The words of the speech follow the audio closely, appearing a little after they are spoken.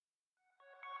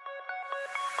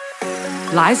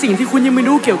หลายสิ่งที่คุณยังไม่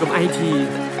รู้เกี่ยวกับ IT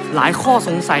หลายข้อส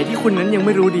งสัยที่คุณนั้นยังไ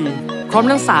ม่รู้ดีพร้อม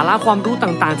ทั้งสาระความรู้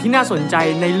ต่างๆที่น่าสนใจ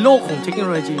ในโลกของเทคโน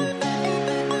โลยี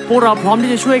พวกเราพร้อม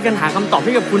ที่จะช่วยกันหาคำตอบใ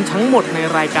ห้กับคุณทั้งหมดใน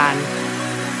รายการ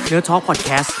Nerd Talk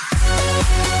Podcast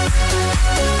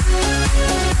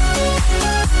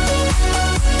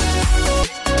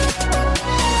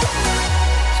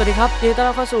สวัสดีครับยินดีต้อน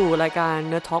รับเข้าสู่รายการ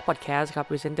Nerd Talk Podcast ครับ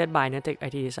Presented by Nerdtech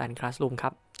IT Design Classroom ครั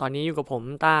บตอนนี้อยู่กับผม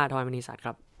ต้าทอยมณีศักดิ์ค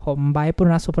รับผมไบร์ท ปุณ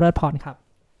ณสุภเลิศพรครับ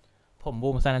ผมบู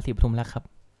ม สนันท์ ศรีปทุมรักษ์ครับ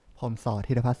ผมสอ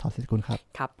ธีรภัส สอศิษกุลครับ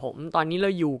ครับผมตอนนี้เรา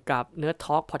อยู่กับ Nerd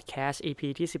Talk Podcast EP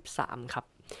ที่13ครับ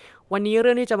วันนี้เ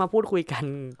รื่องที่จะมาพูดคุยกัน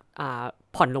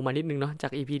ผ่อนลงมานิดนึงเนาะจา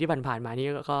ก EP ที่ผ่านๆมานี่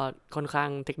ก็ค่อนข้าง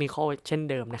เทคนิคอลเช่น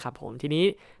เดิมนะครับผมทีนี้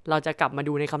เราจะกลับมา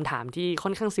ดูในคำถามที่ค่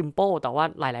อนข้างซิมเปิลแต่ว่า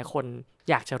หลายๆคน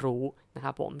อยากจะรู้นะค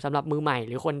รับผมสำหรับมือใหม่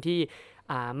หรือคนที่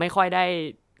ไม่ค่อยได้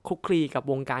คลุกคลีกับ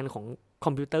วงการของค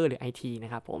อมพิวเตอร์หรือ IT น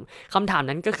ะครับผมคำถาม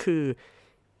นั้นก็คือ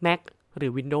Mac หรื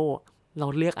อ Windows เรา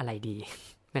เลือกอะไรดี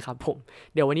นะครับผม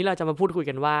เดี๋ยววันนี้เราจะมาพูดคุย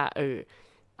กันว่า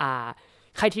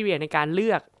criteria ในการเลื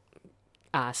อก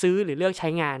ซื้อหรือเลือกใช้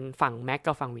งานฝั่ง Mac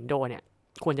กับฝั่ง Windows เนี่ย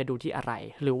ควรจะดูที่อะไร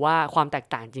หรือว่าความแตก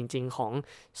ต่างจริงๆของ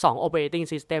2 operating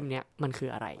system เนี่ยมันคือ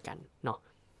อะไรกันเนาะ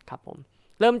ครับผม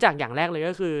เริ่มจากอย่างแรกเลย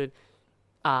ก็คือ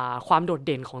ความโดดเ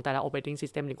ด่นของแต่ละ operating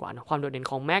system ดีกว่าเนาะความโดดเด่น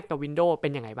ของ Mac กับ Windows เป็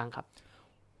นยังไงบ้างครับ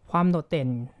ความโดดเด่น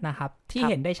นะครับที่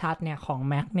เห็นได้ชัดเนี่ยของ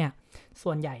Mac เนี่ย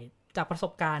ส่วนใหญ่จากประส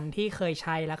บการณ์ที่เคยใ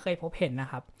ช้และเคยพบเห็นนะ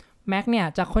ครับ Mac เนี่ย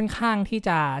จะค่อนข้างที่จ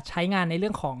ะใช้งานในเรื่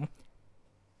องของ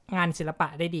งานศิลปะ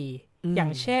ได้ดีอย่า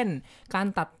งเช่นการ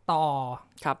ตัดต่อ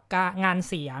งาน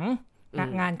เสียง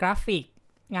งานกราฟิก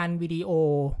งานวิดีโอ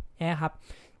นะครับ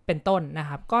เป็นต้นนะ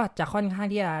ครับก็จะค่อนข้าง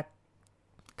ที่จะ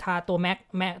ตัว Mac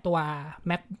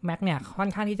เนี่ยค่อ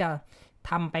นข้างที่จะ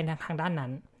ทำไปทางด้านนั้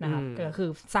นนะครับก็คือ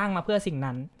สร้างมาเพื่อสิ่ง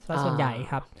นั้นส่วนใหญ่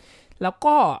ครับแล้ว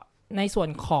ก็ในส่วน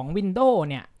ของ Windows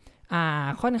เนี่ย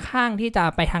ค่อนข้างที่จะ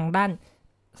ไปทางด้าน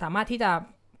สามารถที่จะ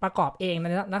ประกอบเองใน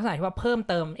ลักษณะที่ว่าเพิ่ม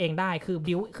เติมเองได้คือ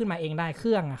บิวขึ้นมาเองได้เค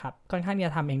รื่องอะครับค่อนข้างที่จ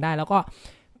ะทำเองได้แล้วก็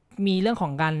มีเรื่องขอ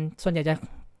งการส่วนใหญ่จะ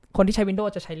คนที่ใช้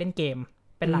Windows จะใช้เล่นเกม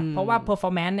เป็นหลักเพราะว่า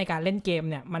performance ในการเล่นเกม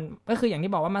เนี่ยมันก็คืออย่าง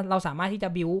ที่บอกว่าเราสามารถที่จะ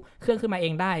บิวเครื่องขึ้นมาเอ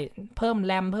งได้เพิ่มแ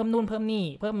รมเพิ่มนู่นเพิ่มนี่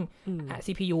เพิ่ม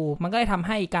CPU มันก็เลยทำใ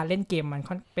ห้การเล่นเกมมัน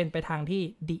เป็นไปทางที่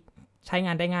ดีใช้ง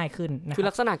านได้ง่ายขึ้นนะครับคือ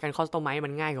ลักษณะการคัสตอมไมซ์มั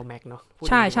นง่ายกว่า Mac เนาะ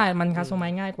ใช่ๆมันคัสตอมไม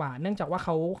ซ์ง่ายกว่าเนื่องจากว่าเ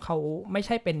ขาไม่ใ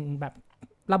ช่เป็นแบบ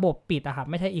ระบบปิดอะครับ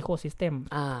ไม่ใช่อีโคซิสเต็ม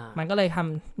มันก็เลยท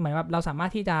ำเหมือนแบบเราสามาร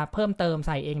ถที่จะเพิ่มเติมใ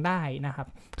ส่เองได้นะครับ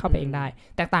เข้าไปเองได้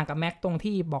แตกต่างกับ Mac ตรง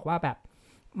ที่บอกว่าแบบ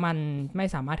มันไม่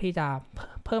สามารถที่จะ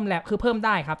เพิ่มแล้วคือเพิ่มไ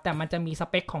ด้ครับแต่มันจะมีส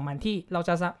เปคของมันที่เราจ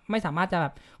ะไม่สามารถจะแบ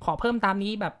บขอเพิ่มตาม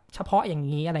นี้แบบเฉพาะอย่าง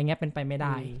นี้อะไรเงี้ยเป็นไปไม่ไ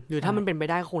ด้หรือถ้ามันเป็นไป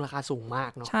ได้คงราคาสูงมา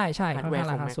กเนาะใช่ๆค่อนข้า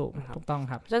งราคาสูงถูกต้อง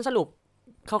ครับฉะนั้นสรุป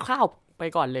คร่าวๆไป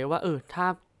ก่อนเลยว่าถ้า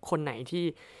คนไหนที่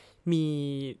มี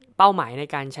เป้าหมายใน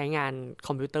การใช้งานค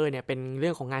อมพิวเตอร์เนี่ยเป็นเรื่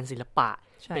องของงานศิลปะ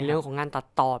เป็นเรื่องของงานตัด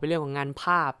ต่อเป็นเรื่องของงานภ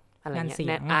าพอะไรเ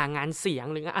งี้ยงานเสียง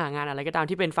หรืองานอะไรก็ตาม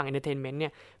ที่เป็นฝั่ง entertainment เนี่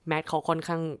ยแมทเขาค่อน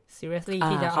ข้าง seriously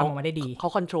ที่จะเอาออกมาได้ดีเขา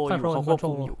คอนโทรลอยู่เขาควบ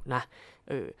คุมอยู่นะ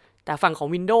แต่ฝั่งของ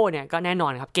Windows เนี่ยก็แน่นอ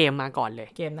นครับเกมมาก่อนเลย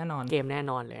เกมแน่นอ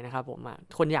นเลยนะครับผม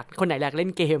คนไหนอยากเล่น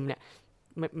เกมเนี่ย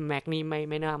แม็กนี่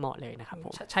ไม่น่าเหมาะเลยนะครับผ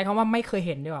มใช้คำว่าไม่เคยเ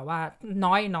ห็นดีกว่า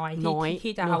น้อย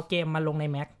ที่จะเอาเกมมาลงใน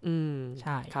Mac ใ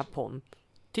ช่ครับผม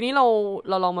ทีนี้เรา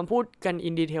ลองมาพูดกัน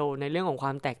อินดีเทลในเรื่องของคว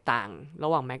ามแตกต่างระ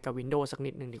หว่าง Mac กับ Windows สัก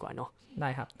นิดนึงดีกว่าเนาะได้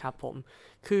ครับครับผม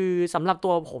คือสำหรับตั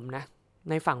วผมนะ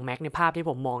ในฝั่ง Mac ในภาพที่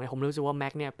ผมมองเนี่ยผมรู้สึกว่า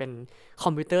Mac เนี่ยเป็นคอ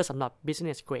มพิวเตอร์สำหรับ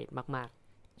business grade มาก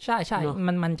ๆใช่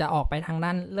ๆมันจะออกไปทางด้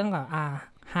านเรื่องแบบ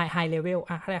high level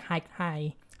เรียก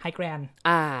high grand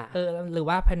หรือ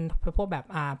ว่าเป็นพวกแบบ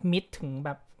mid ถึงแ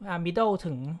บบmiddle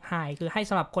ถึง high คือให้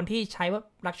สำหรับคนที่ใช้ว่า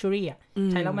luxury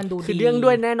ใช้แล้วมันดูดีคือเรื่องด้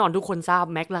วยแน่นอนทุกคนทราบ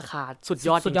Mac ราคาสุดย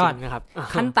อดจริงๆนะครับ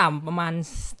ขั้นต่ำประมาณ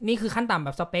นี่คือขั้นต่ำแบ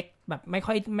บสเปคแบบไม่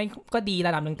ก็ดีร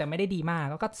ะดับนึงแต่ไม่ได้ดีมาก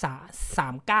ก็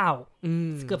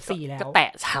39เกือบ4แล้วก็แต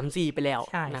ะ3-4ไปแล้ว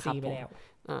นะครับไปแล้ว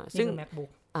ซึ่ง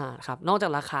MacBook ครับนอกจา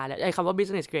กราคาแล้วไอ้คำว่า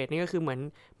business grade นี่ก็คือเหมือน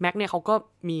Mac เนี่ยเขาก็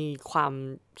มีความ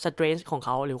strength ของเข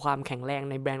าหรือความแข็งแรง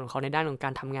ในแบรนด์ของเขาในด้านของกา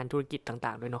รทำงานธุรกิจต่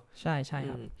างๆด้วยเนาะใช่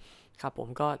ครับครับผม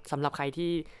ก็สำหรับใคร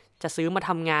ที่จะซื้อมาท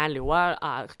ำงานหรือว่า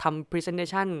ทำ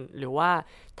presentation หรือว่า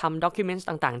ทำ documents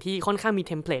ต่างๆที่ค่อนข้างมีเ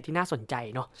ทมเพลตที่น่าสนใจ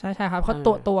เนาะใช่ครับเพราะ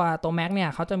ตัว Mac เนี่ย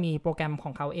เขาจะมีโปรแกรมข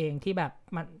องเขาเองที่แบบ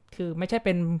มันคือไม่ใช่เ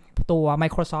ป็นตัว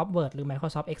Microsoft Word หรือ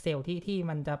Microsoft Excel ที่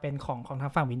มันจะเป็นของทา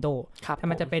งฝั่ง Windows แต่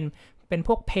มันจะเป็นพ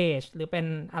วก page หรือเป็น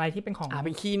อะไรที่เป็นของเ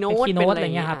ป็น keynote อะไร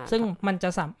เงี้ยครับซึ่งมั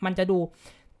นจะดู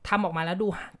ทำออกมาแล้วดู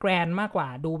แกรนด์มากกว่า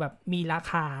ดูแบบมีรา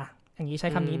คาอย่างนี้ใช้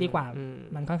คำนี้ดีกว่า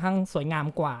มันค่อนข้างสวยงาม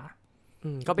กว่า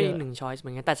ก็เป็นอีกหนึ่ง choice เหมื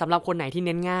อนกันแต่สำหรับคนไหนที่เ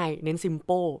น้นง่ายเน้น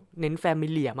simple เน้น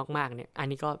familiar มากๆเนี่ยอัน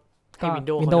นี้ก็ ให้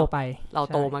Windows ไปเรา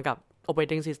โตมากับ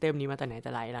operating system นี้มาแต่ไหนแ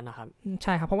ต่ไรแล้วนะครับใ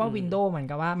ช่ครับเพราะว่า Windows เหมือน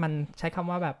กับว่ามันใช้คำ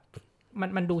ว่าแบบ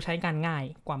มันดูใช้งานง่าย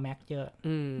กว่า Mac เยอะ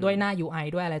ด้วยหน้า UI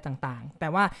ด้วยอะไรต่างๆแต่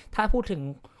ว่าถ้าพูดถึง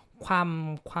ค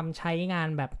วามใช้งาน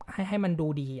แบบให้มันดู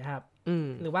ดีครับ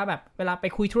หรือว่าแบบเวลาไป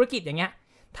คุยธุรกิจอย่างเงี้ย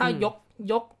ถ้าย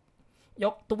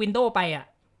กตัว Windows ไปอ่ะ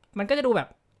มันก็จะดูแบบ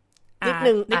นิด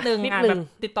นึงแบบ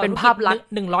ติดต่อเป็นภาพลักษณ์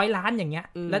100 ล้านอย่างเงี้ย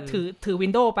แล้วถือ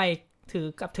Windows ไป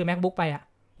ถือ MacBook ไปอ่ะ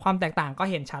ความแตกต่างก็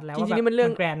เห็นชัดแล้วว่าแบบมันเรื่อ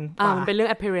งแบรนด์มันเป็นเรื่อง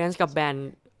appearance กับแบรนด์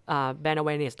แบรนด์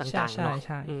awareness ต่างๆเนาะ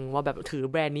ว่าแบบถือ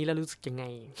แบรนด์นี้แล้วรู้สึกยังไง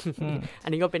อั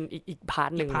นนี้ก็เป็นอีกพาร์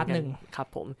ทนึงครับ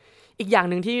ผมอีกอย่าง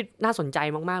นึงที่น่าสนใจ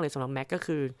มากๆเลยสำหรับ Mac ก็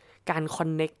คือการ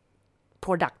connect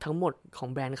product ทั้งหมดของ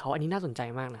แบรนด์เขาอันนี้น่าสนใจ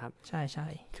มากนะครับใช่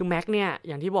ๆคือ Mac เนี่ยอ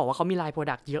ย่างที่บอกว่าเขามี line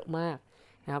product เยอะมาก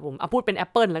นะครับผมพูดเป็น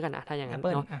Apple แล้วกันนะถ้าอย่างนั้น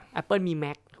เนาะ Apple มี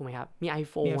Mac ถูกไหมครับมี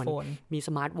iPhone มี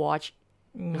Smart Watch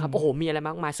นะครับโอ้โหมีอะไรม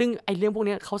ากมายซึ่งไอ้เรื่องพวก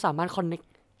นี้เขาสามารถ connect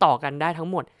ต่อกันได้ทั้ง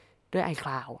หมดด้วย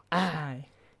iCloud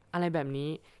อะไรแบบนี้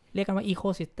เรียกกันว่า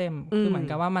ecosystem คือเหมือน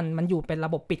กับว่ามันอยู่เป็นร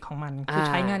ะบบปิดของมันคือใ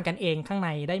ช้งานกันเองข้างใน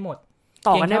ได้หมด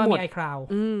ต่อกันได้หมด iCloud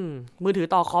มือถือ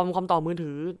ต่อคอมต่อมือถื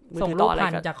อส่งรูปผ่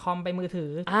านจากคอมไปมือถื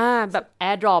อแบบ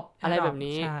AirDrop อะไรแบบ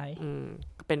นี้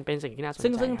เป็นสิ่งที่น่าสนใจ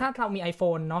ซึ่งถ้าเรามี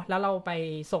iPhone เนาะแล้วเราไป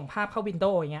ส่งภาพเข้า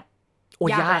Windows อย่างเงี้ยโอ้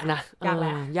ยากนะย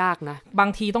ากนะบาง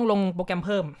ทีต้องลงโปรแกรมเ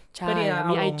พิ่มเพื่อที่จะ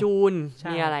มี iTunes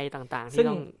มีอะไรต่างๆที่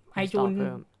ต้อง iTunes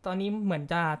ตอนนี้เหมือน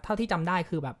จะเท่าที่จำได้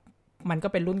คือแบบมันก็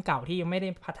เป็นรุ่นเก่าที่ยังไม่ได้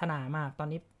พัฒนามากตอน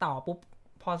นี้ต่อปุ๊บ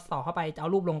พอต่อเข้าไปเอา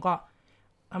รูปลงก็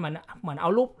เหมือนเอา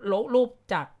รูป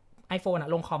จาก iPhone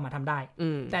ลงคอมมาทำได้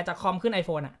แต่จากคอมขึ้น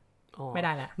iPhone ไม่ไ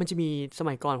ด้แล้วมันจะมีส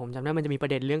มัยก่อนผมจำได้มันจะมีปร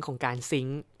ะเด็นเรื่องของการซิง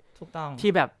ค์ถูกต้อง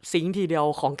ที่แบบซิงค์ทีเดียว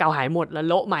ของเก่าหายหมดแล้ว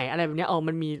โละใหม่อะไรแบบนี้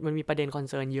มันมีประเด็นคอน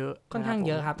เซิร์นเยอะค่อนข้างเ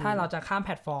ยอะครับถ้าเราจะข้ามแพ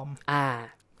ลตฟอร์ม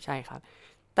ใช่ครับ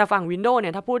แต่ฝั่ง Windows เ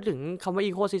นี่ยถ้าพูดถึงคำว่า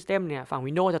Ecosystem เนี่ยฝั่ง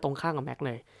Windows จะตรงข้ามกับ Mac เ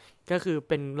ลยก็คือ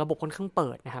เป็นระบบค่อนข้างเปิ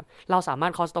ดนะครับเราสามาร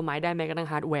ถ customize ได้แม้กระทั่ง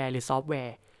ฮาร์ดแวร์หรือซอฟต์แว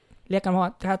ร์เรียกกันว่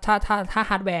าถ้า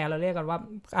ฮาร์ดแวร์เราเรียกกันว่า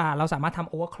เราสามารถท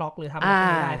ำ overclock หรือทำอะไร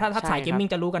ได้ถ้าสายเกมมิ่ง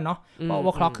จะรู้กันเนาะว่า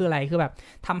overclock คืออะไรคือแบบ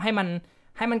ทำให้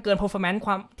มันเกิน performance ค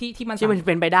วามที่มันเ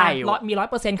ป็นไปได้อยู่มี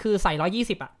 100% คือใส่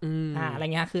120อะไร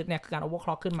เงี้ยคือเนี่ยคือการ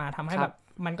overclock ขึ้นมาทำให้แบบ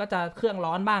มันก็จะเครื่อง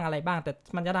ร้อนบ้างอะไรบ้างแต่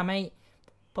มันจะทำให้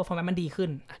performance มันดีขึ้น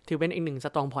ถือเป็นอีกหนึ่ง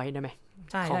strong point ได้ไหม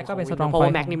ใช่ก็เป็น strong point เพราะว่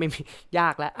า Mac นี่ไม่มียา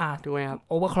กแล้วถูกไหมครับ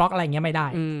overclock อะไรเงี้ยไม่ได้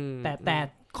แต่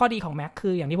ข้อดีของ Mac คื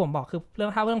ออย่างที่ผมบอกคือเรื่อ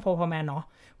งperformance เนาะ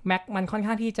Mac มันค่อน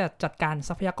ข้างที่จะจัดการ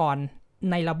ทรัพยากร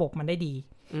ในระบบมันได้ดี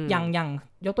อย่าง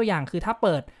ยกตัวอย่างคือถ้าเ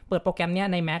ปิดโปรแกรมเนี้ย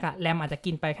ใน Mac แรมอาจจะ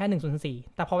กินไปแค่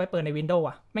 1/4 แต่พอไปเปิดใน Windows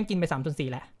แม่งกินไป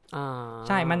 3/4 แล้วใ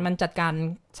ช่มันจัดการ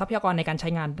ทรัพยากรในการใช้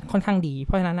งานค่อนข้างดีเ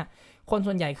พราะฉะนั้นคน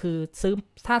ส่วนใหญ่คือซื้อ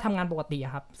ถ้าทำงานปกติ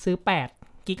ครับซื้อ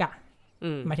8กิกะ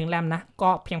หมายถึงแรมนะก็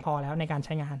เพียงพอแล้วในการใ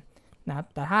ช้งานนะ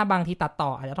แต่ถ้าบางทีตัดต่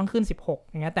ออาจจะต้องขึ้น16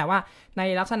อย่างเงี้ยแต่ว่าใน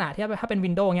ลักษณะที่ถ้าเป็น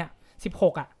Windows เนี่ย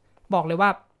16บอกเลยว่า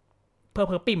เผล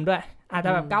อๆปิ่มด้วยอาจจ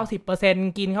ะแบบ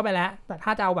 90% กินเข้าไปแล้วแต่ถ้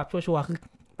าจะเอาแบบชัวร์ๆคือ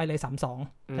ไปเลย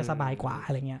32จะสบายกว่าอ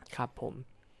ะไรเงี้ยครับผม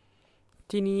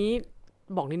ทีนี้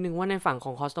บอกนิดนึงว่าในฝั่งข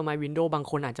อง Customize Windows บาง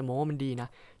คนอาจจะมองว่ามันดีนะ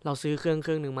เราซื้อเครื่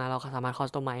องนึงมาเราสามารถ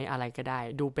Customize อะไรก็ได้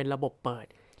ดูเป็นระบบเปิด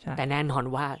แต่แน่นอน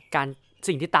ว่า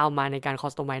สิ่งที่ตามมาในการ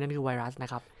Customize นั่นคือไวรัสน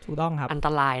ะครับถูกต้องครับอันต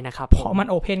รายนะครับเพราะมัน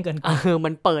โอเพนเกินไป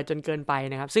มันเปิดจนเกินไป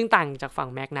นะครับซึ่งต่างจากฝั่ง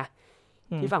Mac นะ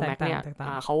ที่ฝั่ง Mac เนี่ย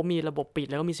เขามีระบบปิด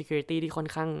แล้วก็มี security ที่ค่อน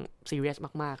ข้าง serious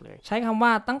มากๆเลยใช้คำว่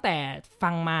าตั้งแต่ฟั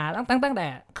งมาตั้งแต่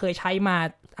เคยใช้มา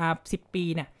10 ปี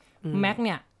เนี่ย Mac เ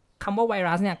นี่ยคำว่าไว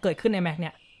รัสเนี่ยเกิดขึ้นใน Mac เนี่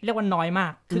ยเรียกว่าน้อยมา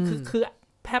กคือ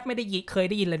แทบไม่ได้เคย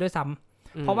ได้ยินเลยด้วยซ้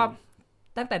ำเพราะว่า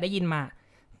ตั้งแต่ได้ยินมา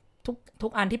ทุ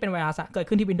กอันที่เป็นไวรัสเกิด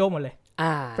ขึ้นที่ Windows หมดเลย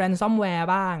ransomware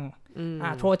บ้าง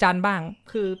โทรจันบ้าง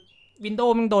คือ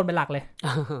Windows มันโดนเป็นหลักเลย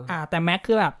แต่ Mac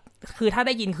คือถ้าไ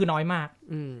ด้ยินคือน้อยมาก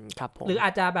ครับผมหรืออา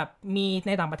จจะแบบมีใ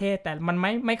นต่างประเทศแต่มัน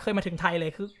ไม่เคยมาถึงไทยเล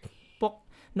ยคือพวก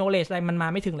knowledge อะไรมันมา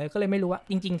ไม่ถึงเลยก็เลยไม่รู้ว่า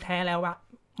จริงๆแท้แล้วว่า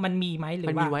มันมีไหมหรือ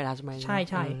ว่ามันมีไวรัสไหมใ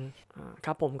ช่ค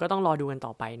รับผมก็ต้องรอดูกันต่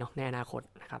อไปเนาะในอนาคต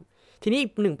นะครับทีนี้อี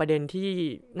กหนึ่งประเด็นที่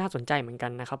น่าสนใจเหมือนกั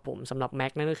นนะครับผมสำหรับ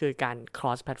Mac นั่นก็คือการ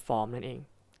cross platform นั่นเอง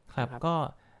ครับก็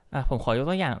ผมขอยก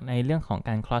ตัวอย่างในเรื่องของก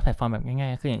าร cross platform แบบง่า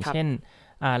ยๆคืออย่างเช่น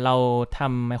เราท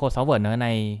ำ Microsoft Word เนอะใน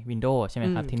Windows ใช่ไหม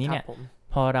ครับทีนี้เนี่ย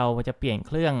พอเราจะเปลี่ยนเ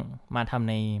ครื่องมาทำ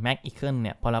ใน Mac อีกเครื่องเ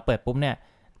นี่ยพอเราเปิดปุ๊บเนี่ย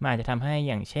มันอาจจะทำให้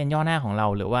อย่างเช่นย่อหน้าของเรา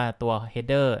หรือว่าตัว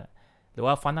header หรือ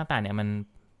ว่าฟอนต์ต่างๆเนี่ยมัน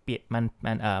เปลี่ยน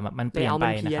ไป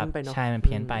นะครับใช่มันเ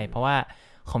พี้ยนไปเพราะว่า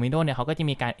ของ Windows เนี่ยเขาก็จะ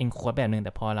มีการ encode แบบนึงแ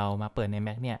ต่พอเรามาเปิดใน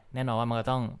Mac เนี่ยแน่นอนว่ามันก็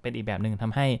ต้องเป็นอีกแบบนึงท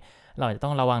ำให้เราจะต้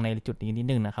องระวังในจุดนี้นิด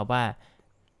นึงนะครับว่า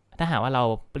ถ้าหากว่าเรา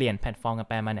เปลี่ยนแพลตฟอร์มกัน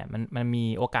ไปมาเนี่ยมันมี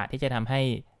โอกาสที่จะทำให้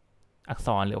อักษ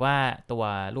รหรือว่าตัว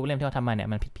รูปเล่มที่เราทำมาเนี่ย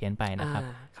มันผิดเพี้ยนไปนะครับ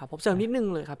ครับผมเสริมนิดนึง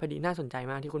เลยครับพอดีน่าสนใจ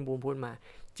มากที่คุณบูมพูดมา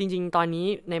จริงๆตอนนี้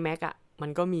ใน Mac อ่ะมัน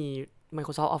ก็มี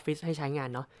Microsoft Office ให้ใช้งาน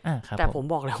เนาะแต่ผม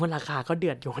บอกแล้วว่าราคาก็เดื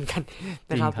อดอยู่เหมือนกัน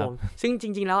นะครับผมซึ่งจ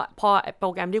ริงๆแล้วพอโปร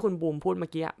แกรมที่คุณบูมพูดเมื่อ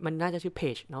กี้มันน่าจะชื่อ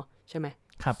Page เนาะใช่ไหม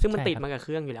ซึ่งมันติดมากับเค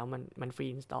รื่องอยู่แล้วมันฟรี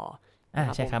อินสตอล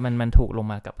ใช่ครับมันถูกลง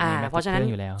มากับเพราะฉะนั้น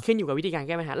ขึ้นอยู่กับวิธีการแ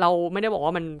ก้ปัญหาเราไม่ได้บอกว่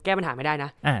ามันแก้ปัญหาไม่ได้นะ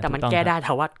แต่มันแก้ได้แ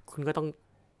ต่ว่าคุณก็ต้อง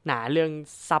หนาเรื่อง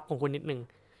ซับของคุณนิดนึง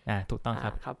ถูกต้องค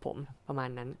รับครับผมประมาณ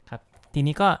นั้นครับที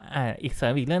นี้ก็อีกเสริ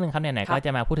มอีกเรื่องนึงครับไหนๆก็จ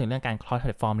ะมาพูดถึงเรื่องการ cross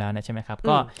platform แล้วนะใช่ไหมครับ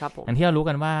ก็อย่างที่เรารู้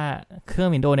กันว่าเครื่อง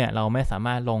Windows เนี่ยเราไม่สาม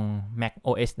ารถลง Mac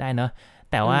OS ได้เนอะ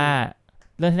แต่ว่า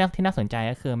เรื่องที่น่าสนใจ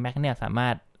ก็คือ Mac เนี่ยสามา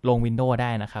รถลง Windows ได้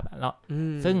นะครับแล้ว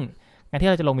ซึ่งการที่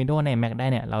เราจะลง Windows ใน Mac ได้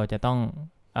เนี่ยเราจะต้อง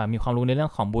มีความรู้ในเรื่อ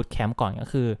งของ Boot Camp ก่อนก็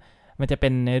คือมันจะเป็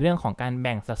นในเรื่องของการแ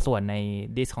บ่งสัดส่วนใน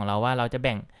ดิสของเราว่าเราจะแ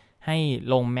บ่งให้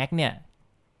ลง Mac เนี่ย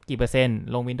กี่เปอร์เซ็นต์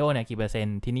ลง Windows เนี่ยกี่เปอร์เซ็น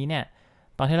ต์ทีนี้เนี่ย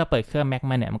ตอนที่เราเปิดเครื่อง Mac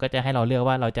มาเนี่ยมันก็จะให้เราเลือก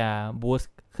ว่าเราจะ boost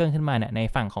เครื่องขึ้นมาเนี่ยใน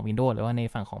ฝั่งของ Windows หรือว่าใน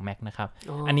ฝั่งของ Mac นะครับ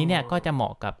อันนี้เนี่ยก็จะเหมา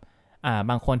ะกับ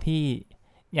บางคนที่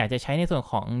อยากจะใช้ในส่วน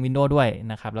ของ Windows ด้วย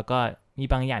นะครับแล้วก็มี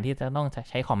บางอย่างที่จะต้อง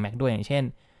ใช้ของ Mac ด้วยอย่างเช่น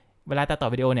เวลาตัดต่อ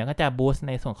วิดีโอเนี่ยก็จะ boost ใ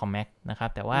นส่วนของ Mac นะครับ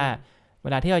แต่ว่าเว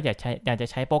ลาที่เราอยากจะ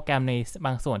ใช้โปรแกรมในบ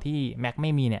างส่วนที่ Mac ไ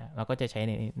ม่มีเนี่ยเราก็จะใช้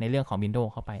ในเรื่องของ Windows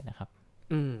เข้าไปนะครับ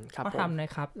ครับก็ทำเลย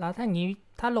ครับแล้วถ้าอย่างนี้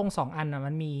ถ้าลง2อัน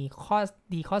มันมีข้อ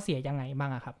ดีข้อเสียยังไงบ้า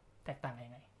งครับแตกต่างยั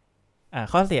งไง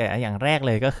ข้อเสียอย่างแรกเ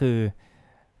ลยก็คือ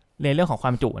ในเรื่องของคว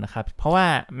ามจุนะครับเพราะว่า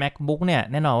MacBook เนี่ย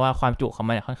แน่นอนว่าความจุของ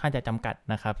มันค่อนข้างจะจำกัด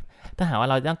นะครับถ้าหากว่า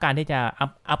เราต้องการที่จะ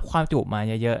อัพความจุมา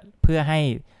เยอะๆเพื่อให้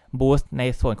boost ใน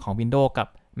ส่วนของ Windows กับ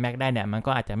Mac ได้เนี่ยมัน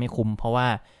ก็อาจจะไม่คุ้มเพราะว่า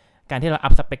การที่เราอั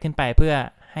พสเปคขึ้นไปเพื่อ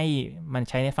ให้มัน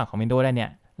ใช้ในฝั่งของ Windows ได้เนี่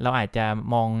ยเราอาจจะ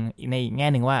มองในอีกแง่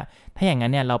นึงว่าถ้าอย่างนั้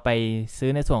นเนี่ยเราไปซื้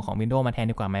อในส่วนของ Windows มาแทน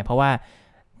ดีกว่าไหมเพราะว่า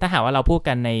ถ้าหากว่าเราพูด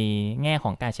กันในแง่ข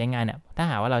องการใช้งานเนี่ยถ้า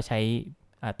หากว่าเราใช้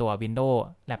ตัว Windows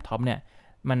Laptop เนี่ย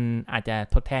มันอาจจะ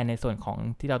ทดแทนในส่วนของ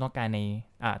ที่เราต้องการ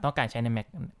ต้องการใช้ใน Mac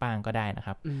บ้างก็ได้นะค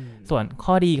รับส่วน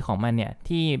ข้อดีของมันเนี่ย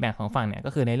ที่แบ่งของฝั่งเนี่ยก็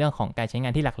คือในเรื่องของการใช้งา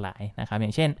นที่หลากหลายนะครับอย่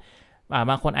างเช่น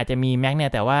บางคนอาจจะมี Mac เนี่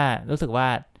ยแต่ว่ารู้สึกว่า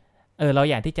เรา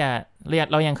อยากที่จะ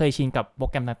เรายังเคยชินกับโปร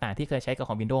แกรมต่างๆที่เคยใช้กับข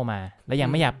อง Windows มาแล้วยัง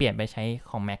ไม่อยากเปลี่ยนไปใช้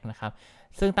ของ Mac นะครับ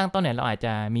ซึ่งตั้งต้นเนี่ยเราอาจจ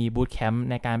ะมี Boot Camp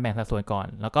ในการแบ่งสัดส่วนก่อน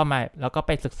แล้วก็ไ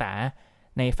ปศึกษา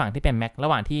ในฝั่งที่เป็น Mac ระ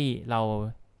หว่างที่เรา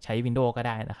ใช้ Windows ก็ไ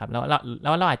ด้นะครับแล้ว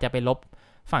เราอาจจะไปลบ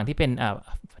ฝั่งที่เป็น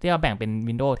ที่เราแบ่งเป็น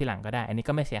Windows ที่หลังก็ได้อันนี้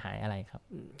ก็ไม่เสียหายอะไรครับ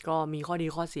ก็มีข้อดี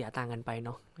ข้อเสียต่างกันไปเน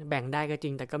าะแบ่งได้ก็จริ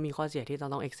งแต่ก็มีข้อเสียที่เรา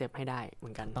ต้อง accept ให้ได้เหมื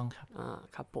อนกันต้องครับ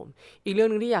ครับผมอีกเรื่อง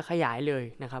นึงที่อยากขยายเลย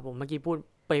นะครับผมเมื่อกี้พูด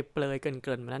เปรยๆเ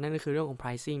กินๆมาแล้วนั่นก็คือเรื่องของ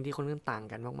pricing ที่ค่อนข้างต่าง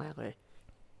กันมากๆเลย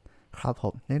ครับผ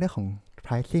มในเรื่องของ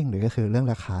pricing หรือก็คือเรื่อง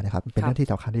ราคานะครับเป็นเรื่องที่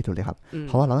สำคัญที่สุดเลยครับเ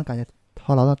พราะว่าเราต้องกา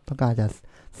รจะ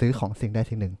ซื้อของสิ่งใด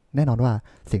สิ่งหนึ่งแน่นอนว่า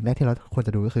สิ่งแรกที่เราควรจ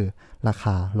ะดูก็คือราค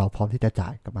าเราพร้อมที่จะจ่า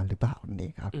ยกับมันหรือเปล่านั่นเอ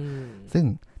งครับซึ่ง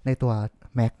ในตัว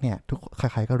Mac เนี่ยทุกใค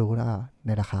รๆก็รู้ว่าใ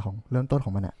นราคาของเริ่มต้นขอ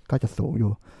งมันก็จะสูงอ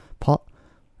ยู่เพราะ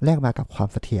แลกมากับความ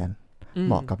เสถียรเ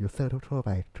หมาะกับยูเซอร์ทั่วไป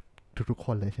ทุกค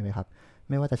นเลยใช่ไหมครับ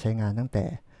ไม่ว่าจะใช้งานตั้งแต่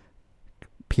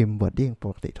พิมพ์ wording ป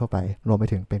กติทั่วไปรวมไป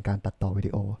ถึงเป็นการตัดต่อวิ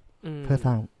ดีโอเพื่อส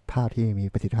ร้างภาพที่มี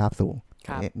ประสิทธิภาพสูง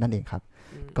นั่นเองครับ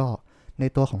ก็ใน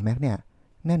ตัวของ Mac เนี่ย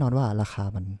แน่นอนว่าราคา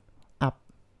มันอัพ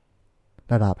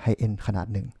ระดับไฮเอ็นด์ขนาด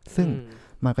หนึ่งซึ่ง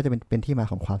มันก็จะเป็นที่มา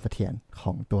ของความเสถียรข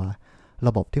องตัวร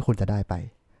ะบบที่คุณจะได้ไป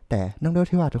แต่เนื่องด้วย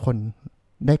ที่ว่าทุกคน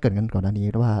ได้เกิดกันก่อนหน้านี้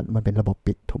ว่ามันเป็นระบบ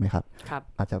ปิดถูกไหมครับ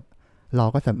อาจจะเรา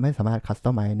ก็จะไม่สามารถคัสตอ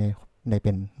มไมซ์ในเ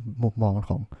ป็นมุมมอง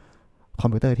ของคอม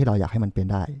พิวเตอร์ที่เราอยากให้มันเป็น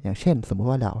ได้อย่างเช่นสมมุติ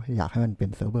ว่าเราอยากให้มันเป็น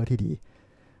เซิร์ฟเวอร์ที่ดี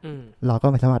เราก็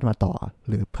ไม่สามารถมาต่อ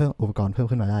หรือเพิ่มอุปกรณ์เพิ่ม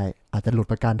ขึ้นมาได้อาจจะหลุด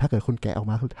ประกันถ้าเกิดคุณแกะออก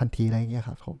มาทันทีอะไรอย่างเงี้ยค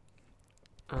รับผม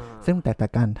ซึ่งแตกต่า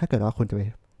งกันถ้าเกิดว่าคุณจะไป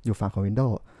อยู่ฝั่งของ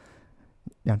Windows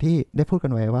อย่างที่ได้พูดกั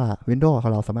นไว้ว่า Windows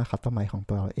เราสามารถคัสตอมไมซ์ของ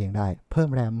ตัวเราเองได้เพิ่ม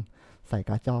RAM ใส่ก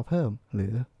าร์ดจอเพิ่มหรื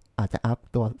ออาจจะอัพ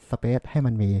ตัวสเปซให้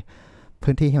มันมี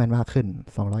พื้นที่ให้มันมากขึ้น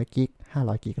200กิก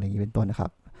500กิกอะไรอย่างนี้เป็นต้นนะครั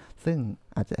บ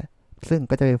ซึ่ง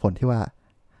ก็จะเป็นผลที่ว่า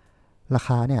ราค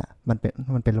าเนี่ยมันเ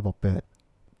ป็นระบบเปิด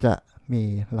จะมี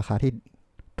ราคาที่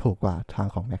ถูกกว่าทาง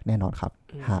ของ Mac แน่นอนครับ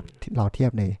หากเราเทีย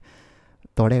บใน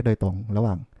ตัวเลขโดยตรงระห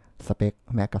ว่างสเปค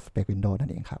Mac กับสเปค Windows นั่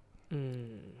นเองครับ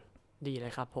ดีเล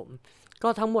ยครับผมก็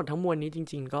ทั้งหมดทั้งมวลนี้จ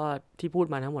ริงๆก็ที่พูด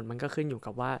มาทั้งหมดมันก็ขึ้นอยู่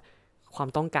กับว่าความ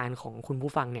ต้องการของคุณ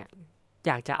ผู้ฟังเนี่ยอ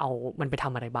ยากจะเอามันไปท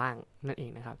ำอะไรบ้างนั่นเอง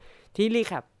นะครับที่รีแ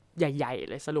คปใหญ่ๆ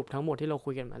เลยสรุปทั้งหมดที่เรา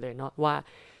คุยกันมาเลยเนาะว่า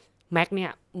Mac เนี่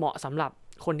ยเหมาะสำหรับ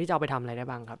คนที่จะเอาไปทำอะไรได้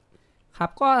บ้างครับครับ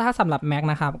ก็ถ้าสำหรับ Mac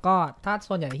นะครับก็ถ้า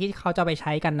ส่วนใหญ่ที่เขาจะไปใ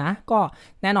ช้กันนะก็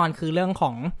แน่นอนคือเรื่องข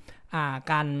อง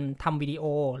การทำวิดีโอ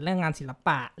เรื่องงานศิลป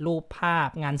ะรูปภาพ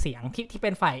งานเสียงที่เป็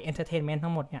นฝ่าย entertainment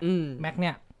ทั้งหมดเนี่ย Mac เ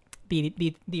นี่ย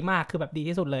ดีมากคือแบบดี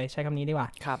ที่สุดเลยใช้คำนี้ดีกว่า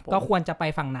ก็ ควรจะไป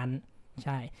ฝั่งนั้นใ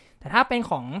ช่แต่ถ้าเป็น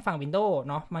ของฝั่ง Windows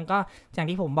เนาะมันก็อย่าง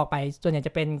ที่ผมบอกไปส่วนใหญ่จ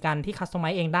ะเป็นการที่คัสตอมไม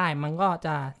ซ์เองได้มันก็จ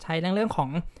ะใช้เรื่องของ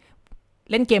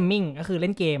เล่นเกมมิ่งก็คือเ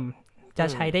ล่นเกมจะ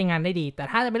ใช้ได้งานได้ดีแต่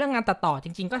ถ้าจะเป็นเรื่องงานตัดต่อจ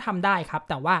ริงๆก็ทำได้ครับ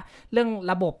แต่ว่าเรื่อง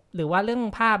ระบบหรือว่าเรื่อง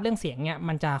ภาพเรื่องเสียงเนี่ย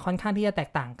มันจะค่อนข้างที่จะแตก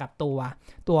ต่างกับ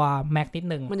ตัว Mac นิด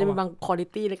นึงมันจะมีบาง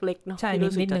quality เล็กๆเนาะใช่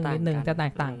นิดนึงจะแต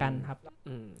กต่างกันครับ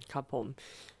ครับผม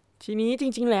ทีนี้จ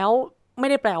ริงๆแล้วไม่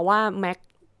ได้แปลว่า Mac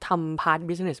ทำพาร์ท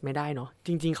business ไม่ได้เนาะจ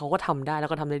ริงๆเขาก็ทำได้แล้ว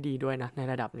ก็ทำได้ดีด้วยนะใน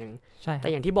ระดับหนึ่งแต่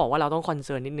อย่างที่บอกว่าเราต้องคอนเ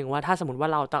ซิร์นนิดนึงว่าถ้าสมมติว่า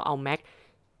เราต้องเอา Mac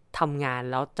ทำงาน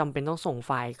แล้วจำเป็นต้องส่งไ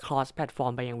ฟล์ cross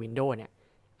platform ไปยัง Windows เนี่ย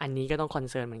อันนี้ก็ต้องคอน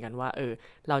เซิร์นเหมือนกันว่า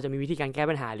เราจะมีวิธีการแก้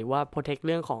ปัญหาหรือว่า protect เ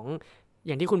รื่องของอ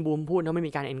ย่างที่คุณบูมพูดเนาะไม่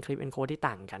มีการ encrypt encode ที่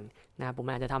ต่างกันนะผม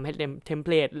อาจจะทำให้เทมเพ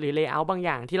ลตหรือ layout บางอ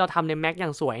ย่างที่เราทำใน Mac อย่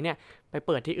างสวยเนี่ยไปเ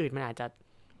ปิดที่อื่นมันอาจจะ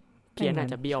เพี้ยนอาจ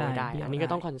จะเบี้ยวไม่ได้อันนี้ก็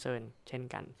ต้องคอนเซิร์นเช่น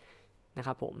กันนะค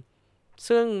รับผม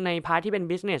ซึ่งในพาร์ทที่เป็น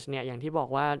business เนี่ยอย่างที่บอก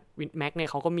ว่า Mac เนี่ย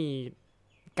เขาก็มี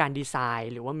การดีไซ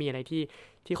น์หรือว่ามีอะไร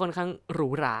ที่ค่อนข้างหรู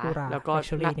หราแล้วก็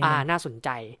น่าสนใจ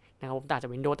นะครับต่างจา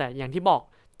ก Windows แต่อย่างที่บอก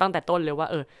ตั้งแต่ต้นเลยว่า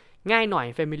ง่ายหน่อย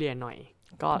familiar หน่อย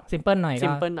ก็ simple หน่อย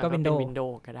ก็เป็น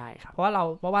Windows ก็ได้ครับเพรา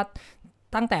ะว่า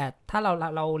ตั้งแต่ถ้าเ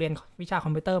ราเรียนวิชาคอ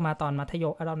มพิวเตอร์มาตอน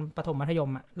ประถมมัธยม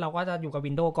เราก็จะอยู่กับ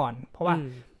Windows ก่อนเพราะว่า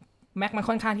Mac มัน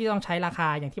ค่อนข้างที่ต้องใช้ราคา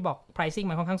อย่างที่บอก pricing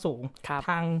มันค่อนข้างสูงท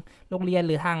างโรงเรียนห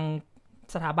รือทาง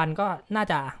สถาบันก็น่า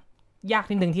จะยาก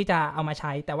นิดนึงที่จะเอามาใ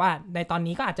ช้แต่ว่าในตอน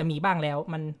นี้ก็อาจจะมีบ้างแล้ว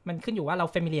มันขึ้นอยู่ว่าเรา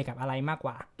familiar กับอะไรมากก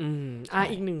ว่า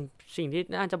อีกหนึ่งสิ่งที่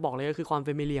น่าจะบอกเลยก็คือความ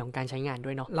familiar ของการใช้งานด้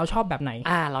วยเนาะเราชอบแบบไหน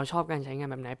เราชอบการใช้งาน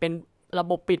แบบไหนเป็นระ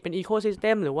บบปิดเป็น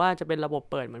ecosystem หรือว่าจะเป็นระบบ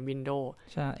เปิดเหมือน Windows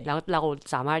ใช่แล้วเรา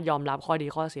สามารถยอมรับข้อดี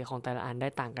ข้อเสียของแต่ละอันได้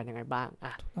ต่างกันยังไงบ้าง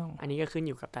อันนี้ก็ขึ้นอ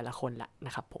ยู่กับแต่ละคนละน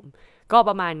ะครับผมก็ป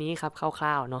ระมาณนี้ครับค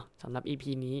ร่าวๆเนาะสำหรับ EP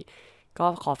นี้ก็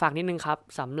ขอฝากนิดนึงครับ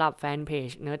สำหรับแฟนเพจ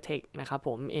Nerdtech นะครับผ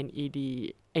ม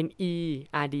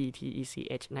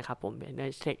NERDTECH นะครับผม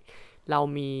Nerdtech เรา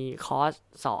มีคอร์ส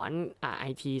สอน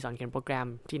IT สอนเขียนโปรแกรม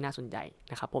ที่น่าสนใจ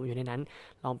นะครับผมอยู่ในนั้น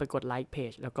ลองไปกดไลค์เพ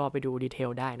จแล้วก็ไปดูดีเทล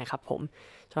ได้นะครับผม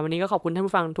สำหรับวันนี้ก็ขอบคุณท่าน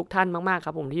ผู้ฟังทุกท่านมากๆค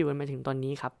รับผมที่อยู่กันมาถึงตอน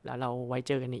นี้ครับแล้วเราไว้เ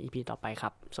จอกันใน EP ต่อไปครั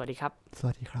บสวัสดีครับส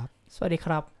วัสดีครับสวัสดีค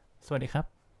รับสวัสดีครั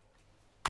บ